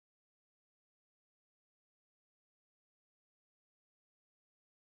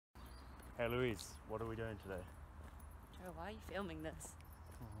Hey Louise, what are we doing today? Joe, why are you filming this?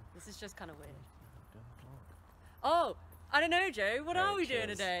 Oh. This is just kind of weird. Oh, I don't know, Joe. What are we doing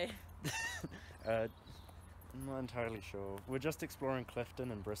today? I'm not entirely sure. We're just exploring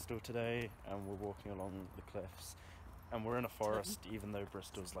Clifton and Bristol today, and we're walking along the cliffs. And we're in a forest, even though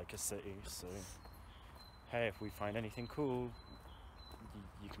Bristol's like a city, so... Hey, if we find anything cool,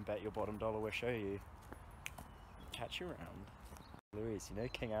 you can bet your bottom dollar we'll show you. Catch you around. Louise, you know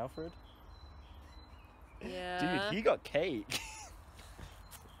King Alfred? Yeah. Dude, he got cake!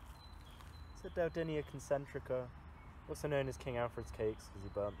 It's a Dowdinia concentrica, also known as King Alfred's cakes because he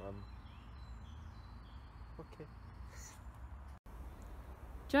burnt them. Okay.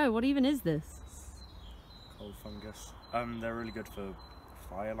 Joe, what even is this? Coal fungus. They're really good for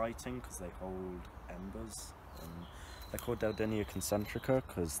fire lighting because they hold embers. They're called Dowdinia concentrica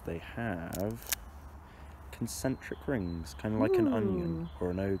because they have concentric rings, kind of like an onion or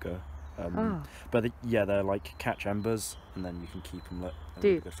an ogre. But they're like catch embers and then you can keep them lit.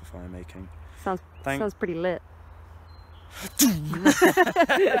 They're really good for fire making. Sounds pretty lit.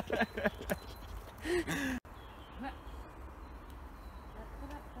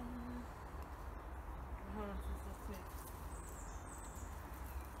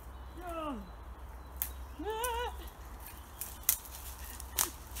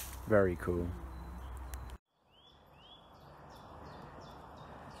 Very cool.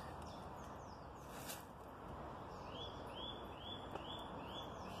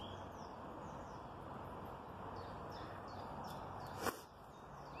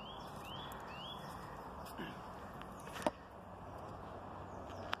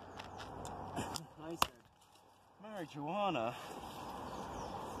 I said, marijuana.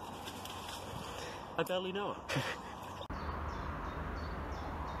 I barely know it.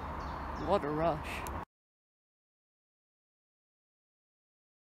 What a rush.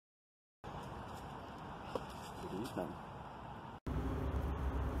 Good evening.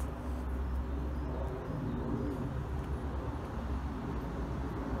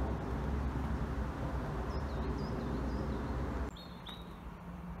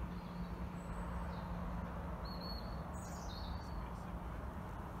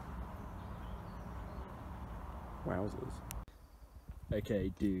 Wowzers.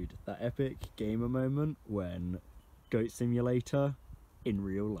 Okay, dude, that epic gamer moment when Goat Simulator in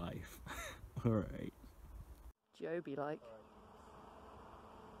real life. Alright. Joe be like.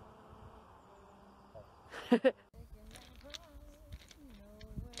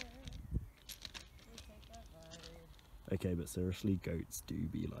 Okay, but seriously, goats do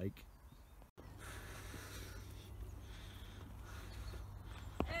be like.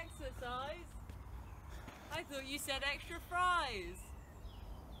 Exercise? I thought you said extra fries.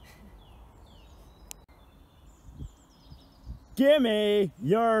 Gimme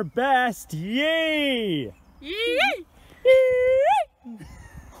your best yee! Yee!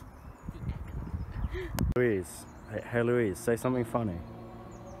 Louise, hey Louise, say something funny.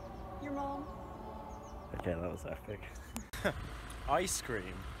 Your mom. Okay, that was epic. Ice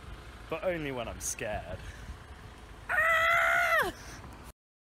cream, but only when I'm scared. Ah!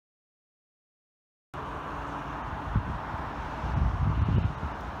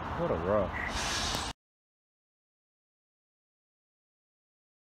 What a rush.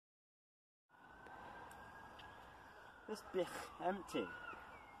 This bit empty.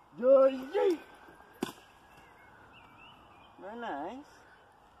 Very nice.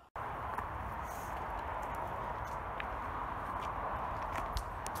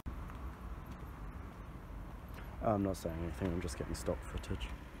 I'm not saying anything, I'm just getting stock footage.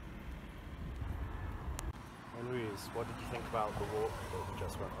 Hey Louise, what did you think about the walk that we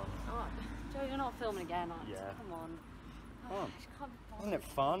just went on? Oh, Joe, you're not filming again, are you? Yeah. Come on. Come on. Can't be Wasn't it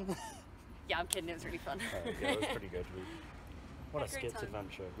fun? Yeah, I'm kidding, it was really fun. Yeah, it was pretty good. What a Had a great skits time.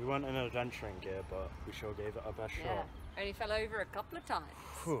 adventure. We weren't in adventuring gear, but we sure gave it our best shot. Only fell over a couple of times.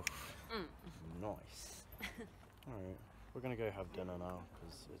 Whew. Nice. Alright, we're gonna go have dinner now,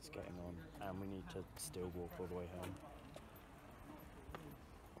 because it's getting on, and we need to still walk all the way home.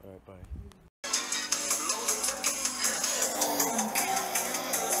 Alright, bye.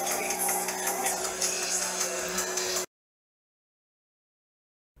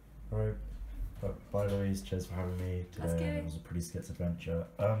 Alright, bye Louise, cheers for having me today. It was a pretty skits adventure.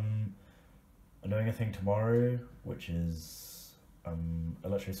 I'm doing a thing tomorrow, which is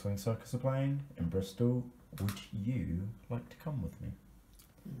Electric Swing Circus are playing in Bristol. Would you like to come with me?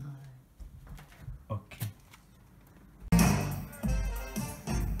 No. Okay.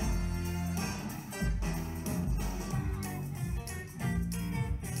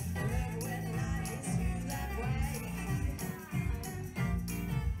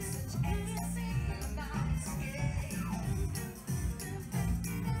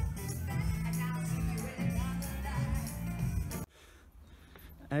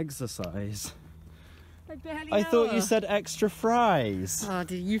 exercise. I barely I know thought her. you said extra fries. Oh,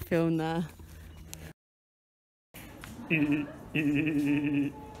 did you film there?